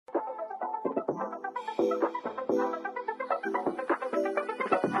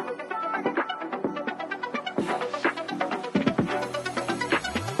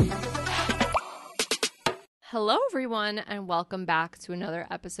Hello, everyone, and welcome back to another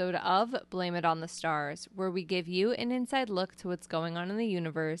episode of Blame It on the Stars, where we give you an inside look to what's going on in the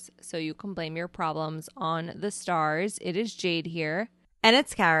universe so you can blame your problems on the stars. It is Jade here. And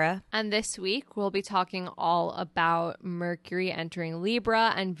it's Kara. And this week, we'll be talking all about Mercury entering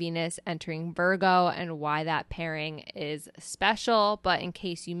Libra and Venus entering Virgo and why that pairing is special. But in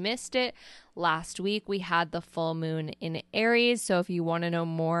case you missed it, last week we had the full moon in Aries. So if you want to know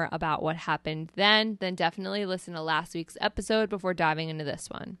more about what happened then definitely listen to last week's episode before diving into this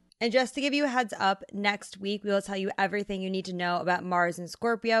one. And just to give you a heads up, next week we will tell you everything you need to know about Mars in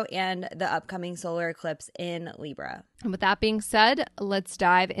Scorpio and the upcoming solar eclipse in Libra. And with that being said, let's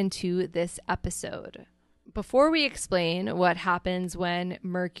dive into this episode. Before we explain what happens when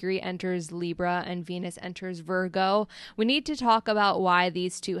Mercury enters Libra and Venus enters Virgo, we need to talk about why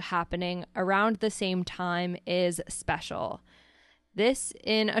these two happening around the same time is special. This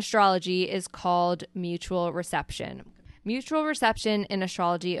in astrology is called mutual reception. Mutual reception in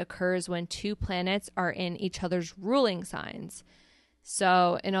astrology occurs when two planets are in each other's ruling signs.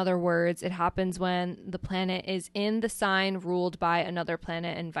 So, in other words, it happens when the planet is in the sign ruled by another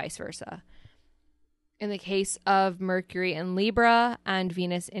planet and vice versa. In the case of Mercury in Libra and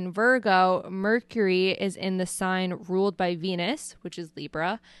Venus in Virgo, Mercury is in the sign ruled by Venus, which is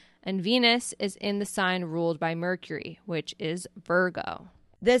Libra, and Venus is in the sign ruled by Mercury, which is Virgo.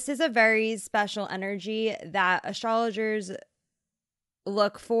 This is a very special energy that astrologers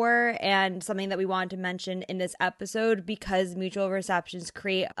look for and something that we want to mention in this episode because mutual receptions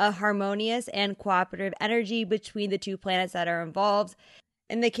create a harmonious and cooperative energy between the two planets that are involved.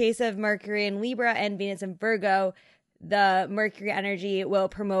 In the case of Mercury in Libra and Venus in Virgo, the Mercury energy will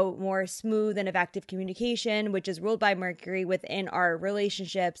promote more smooth and effective communication, which is ruled by Mercury, within our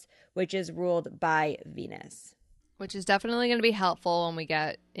relationships, which is ruled by Venus. Which is definitely going to be helpful when we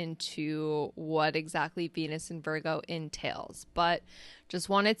get into what exactly Venus and Virgo entails. But just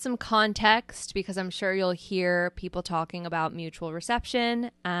wanted some context because I'm sure you'll hear people talking about mutual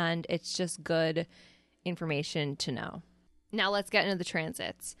reception and it's just good information to know. Now let's get into the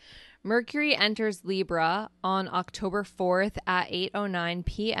transits. Mercury enters Libra on October 4th at 8:09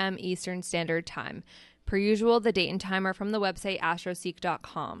 p.m. Eastern Standard Time. Per usual, the date and time are from the website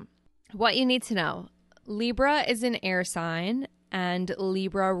astroseek.com. What you need to know. Libra is an air sign, and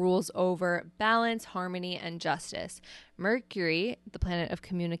Libra rules over balance, harmony, and justice. Mercury, the planet of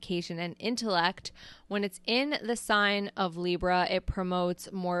communication and intellect, when it's in the sign of Libra, it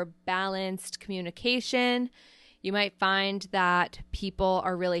promotes more balanced communication. You might find that people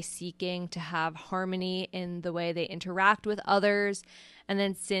are really seeking to have harmony in the way they interact with others. And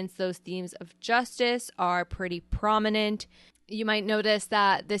then since those themes of justice are pretty prominent, you might notice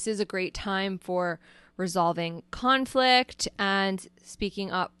that this is a great time for resolving conflict and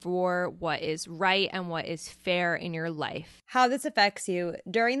speaking up for what is right and what is fair in your life. How this affects you.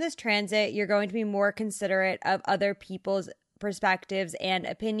 During this transit, you're going to be more considerate of other people's perspectives and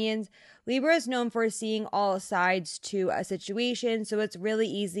opinions. Libra is known for seeing all sides to a situation, so it's really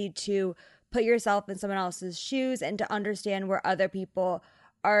easy to put yourself in someone else's shoes and to understand where other people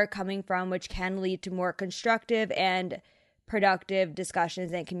are coming from, which can lead to more constructive and productive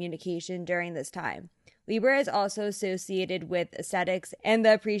discussions and communication during this time. Libra is also associated with aesthetics and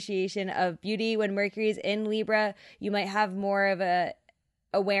the appreciation of beauty. When Mercury is in Libra, you might have more of a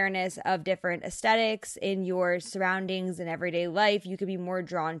awareness of different aesthetics in your surroundings and everyday life. You could be more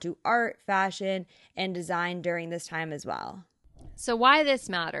drawn to art, fashion, and design during this time as well. So why this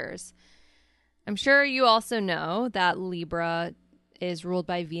matters? I'm sure you also know that Libra is ruled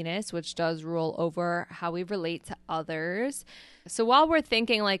by Venus, which does rule over how we relate to others. So while we're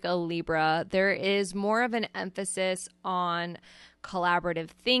thinking like a Libra, there is more of an emphasis on collaborative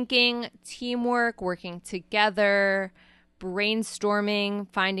thinking, teamwork, working together, brainstorming,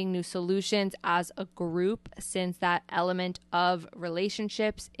 finding new solutions as a group, since that element of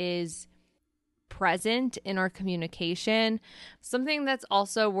relationships is present in our communication. Something that's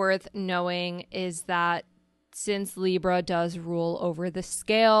also worth knowing is that since Libra does rule over the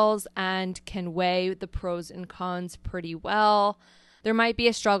scales and can weigh the pros and cons pretty well, there might be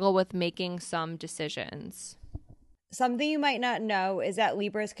a struggle with making some decisions. Something you might not know is that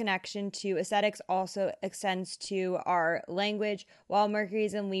Libra's connection to aesthetics also extends to our language. While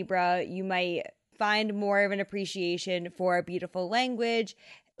Mercury's in Libra, you might find more of an appreciation for beautiful language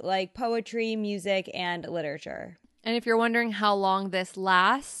like poetry, music, and literature. And if you're wondering how long this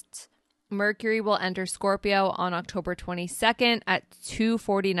lasts, Mercury will enter Scorpio on October 22nd at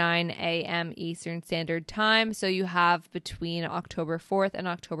 2:49 a.m. Eastern Standard Time. So you have between October 4th and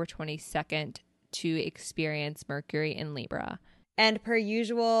October 22nd to experience Mercury in Libra. And per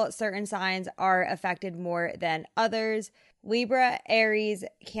usual, certain signs are affected more than others. Libra, Aries,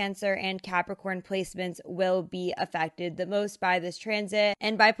 Cancer, and Capricorn placements will be affected the most by this transit.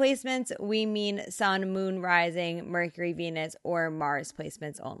 And by placements, we mean Sun, Moon, Rising, Mercury, Venus, or Mars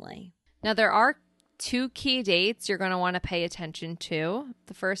placements only. Now, there are two key dates you're going to want to pay attention to.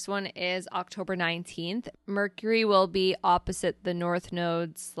 The first one is October 19th. Mercury will be opposite the North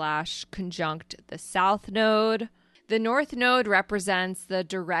Node / conjunct the South Node. The North Node represents the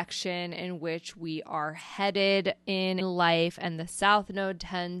direction in which we are headed in life, and the South Node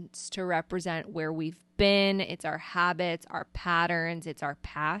tends to represent where we've been. It's our habits, our patterns, it's our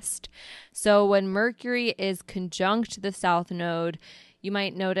past. So when Mercury is conjunct the South Node, you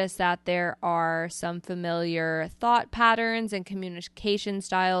might notice that there are some familiar thought patterns and communication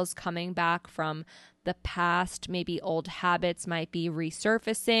styles coming back from the past. Maybe old habits might be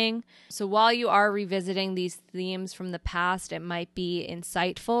resurfacing. So while you are revisiting these themes from the past, it might be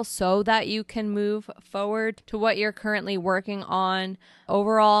insightful so that you can move forward to what you're currently working on.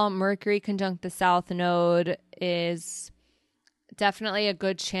 Overall, Mercury conjunct the South Node is definitely a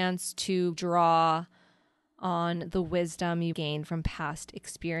good chance to draw on the wisdom you gained from past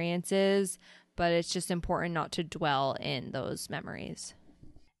experiences, but it's just important not to dwell in those memories.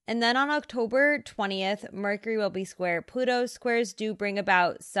 And then on October 20th, Mercury will be square Pluto. Squares do bring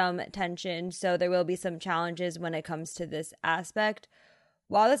about some tension, so there will be some challenges when it comes to this aspect.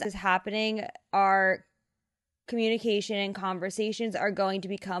 While this is happening, our communication and conversations are going to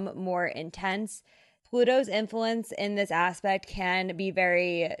become more intense. Pluto's influence in this aspect can be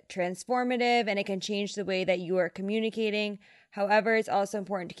very transformative, and it can change the way that you are communicating. However, it's also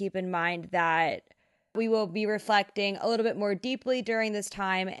important to keep in mind that we will be reflecting a little bit more deeply during this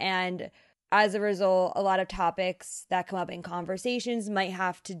time, and as a result, a lot of topics that come up in conversations might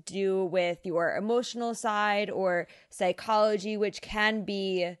have to do with your emotional side or psychology, which can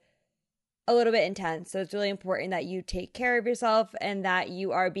be a little bit intense. So it's really important that you take care of yourself and that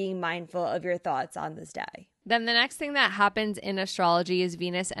you are being mindful of your thoughts on this day. Then the next thing that happens in astrology is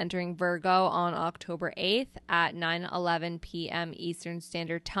Venus entering Virgo on October 8th at 9:11 p.m. Eastern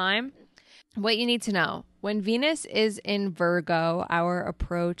Standard Time. What you need to know: when Venus is in Virgo, our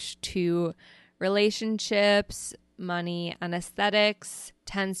approach to relationships, money, and aesthetics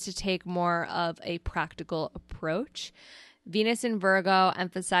tends to take more of a practical approach. Venus in Virgo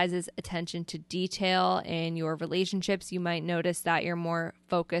emphasizes attention to detail in your relationships. You might notice that you're more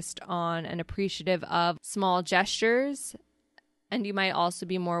focused on and appreciative of small gestures, and you might also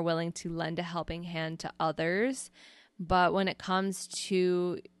be more willing to lend a helping hand to others. But when it comes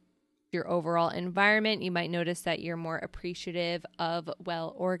to your overall environment, you might notice that you're more appreciative of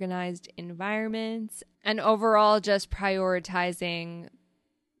well-organized environments and overall just prioritizing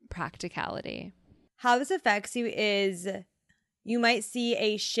practicality. How this affects you is you might see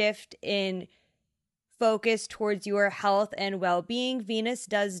a shift in focus towards your health and well-being. Venus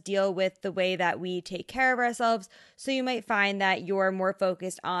does deal with the way that we take care of ourselves, so you might find that you're more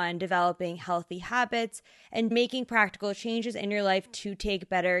focused on developing healthy habits and making practical changes in your life to take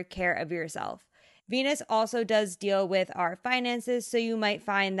better care of yourself. Venus also does deal with our finances, so you might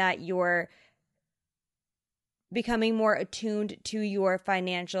find that you're becoming more attuned to your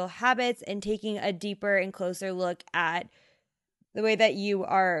financial habits and taking a deeper and closer look at the way that you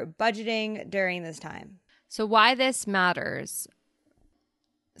are budgeting during this time. So why this matters?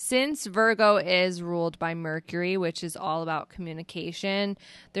 Since Virgo is ruled by Mercury, which is all about communication,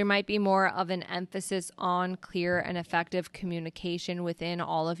 there might be more of an emphasis on clear and effective communication within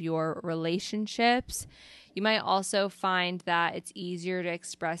all of your relationships. You might also find that it's easier to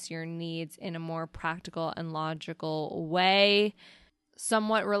express your needs in a more practical and logical way.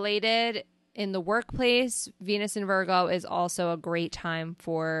 Somewhat related, in the workplace, Venus in Virgo is also a great time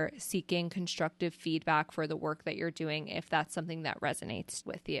for seeking constructive feedback for the work that you're doing if that's something that resonates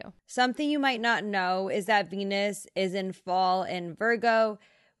with you. Something you might not know is that Venus is in fall in Virgo.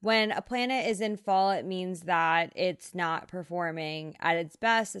 When a planet is in fall, it means that it's not performing at its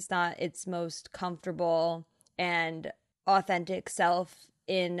best. It's not its most comfortable and authentic self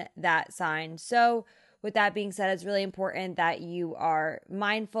in that sign. So with that being said, it's really important that you are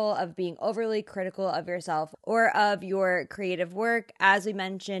mindful of being overly critical of yourself or of your creative work. As we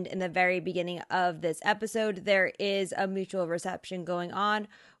mentioned in the very beginning of this episode, there is a mutual reception going on,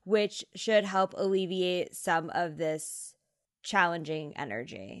 which should help alleviate some of this challenging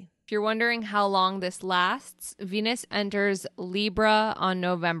energy. If you're wondering how long this lasts, Venus enters Libra on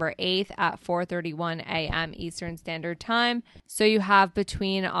November 8th at 4:31 a.m. Eastern Standard Time. So you have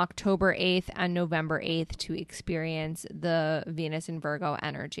between October 8th and November 8th to experience the Venus in Virgo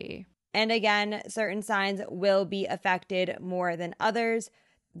energy. And again, certain signs will be affected more than others.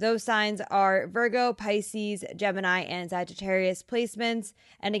 Those signs are Virgo, Pisces, Gemini, and Sagittarius placements.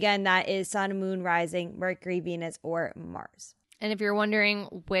 And again, that is Sun, Moon, Rising, Mercury, Venus, or Mars. And if you're wondering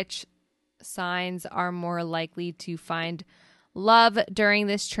which signs are more likely to find love during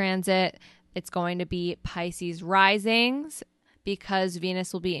this transit, it's going to be Pisces risings, because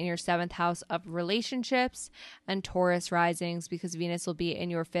Venus will be in your 7th house of relationships, and Taurus risings because Venus will be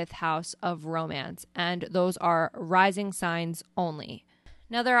in your 5th house of romance. And those are rising signs only.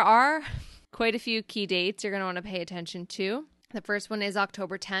 Now, there are quite a few key dates you're going to want to pay attention to. The first one is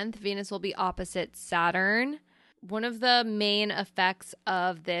October 10th. Venus will be opposite Saturn. One of the main effects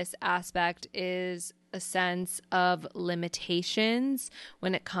of this aspect is a sense of limitations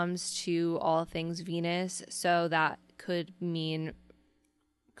when it comes to all things Venus. So that could mean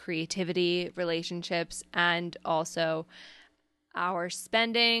creativity, relationships, and also our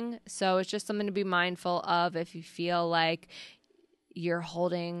spending. So it's just something to be mindful of if you feel like you're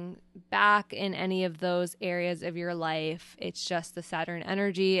holding back in any of those areas of your life. It's just the Saturn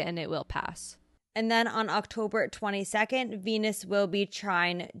energy and it will pass. And then on October 22nd, Venus will be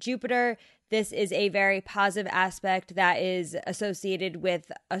trine Jupiter. This is a very positive aspect that is associated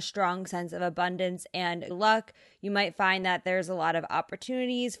with a strong sense of abundance and luck. You might find that there's a lot of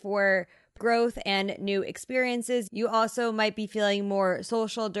opportunities for growth and new experiences. You also might be feeling more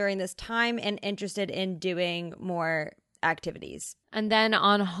social during this time and interested in doing more activities. And then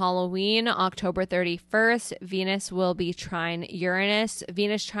on Halloween, October 31st, Venus will be trine Uranus.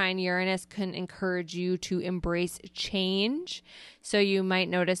 Venus trine Uranus can encourage you to embrace change. So you might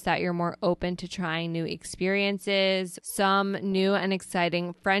notice that you're more open to trying new experiences. Some new and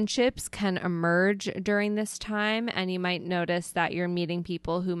exciting friendships can emerge during this time. And you might notice that you're meeting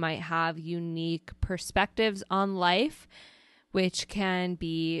people who might have unique perspectives on life, which can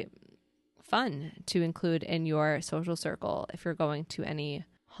be fun to include in your social circle if you're going to any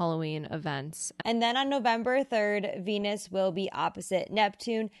Halloween events. And then on November 3rd, Venus will be opposite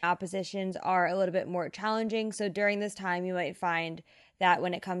Neptune. Oppositions are a little bit more challenging. So during this time, you might find that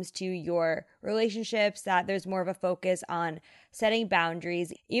when it comes to your relationships, that there's more of a focus on setting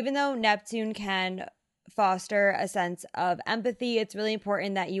boundaries. Even though Neptune can foster a sense of empathy, it's really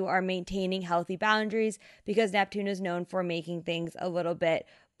important that you are maintaining healthy boundaries, because Neptune is known for making things a little bit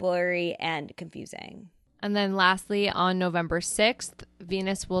blurry and confusing. And then lastly, on November 6th,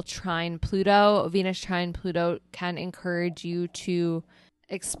 Venus will trine Pluto. Venus trine Pluto can encourage you to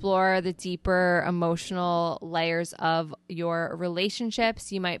explore the deeper emotional layers of your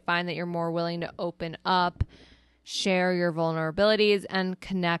relationships. You might find that you're more willing to open up, share your vulnerabilities, and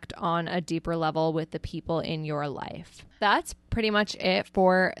connect on a deeper level with the people in your life. That's pretty much it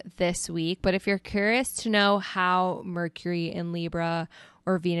for this week. But if you're curious to know how Mercury in Libra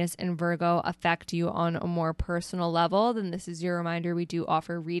or Venus in Virgo affect you on a more personal level, then this is your reminder. We do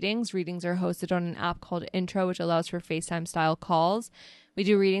offer readings. Readings are hosted on an app called Intro, which allows for FaceTime style calls. We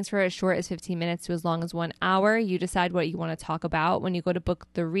do readings for as short as 15 minutes to as long as 1 hour. You decide what you want to talk about. When you go to book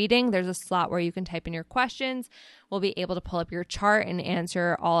the reading, there's a slot where you can type in your questions. We'll be able to pull up your chart and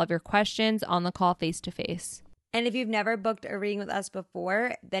answer all of your questions on the call face to face. And if you've never booked a reading with us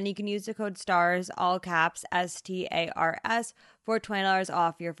before, then you can use the code STARS, all caps, STARS, for $20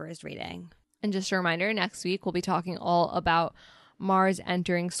 off your first reading. And just a reminder, next week we'll be talking all about Mars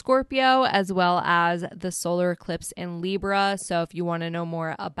entering Scorpio, as well as the solar eclipse in Libra. So if you want to know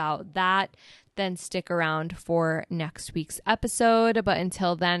more about that, then stick around for next week's episode. But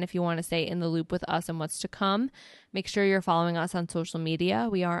until then, if you want to stay in the loop with us and what's to come, make sure you're following us on social media.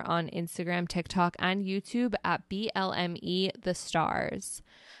 We are on Instagram, TikTok, and YouTube at BLME The Stars.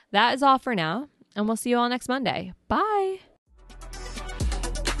 That is all for now, and we'll see you all next Monday. Bye.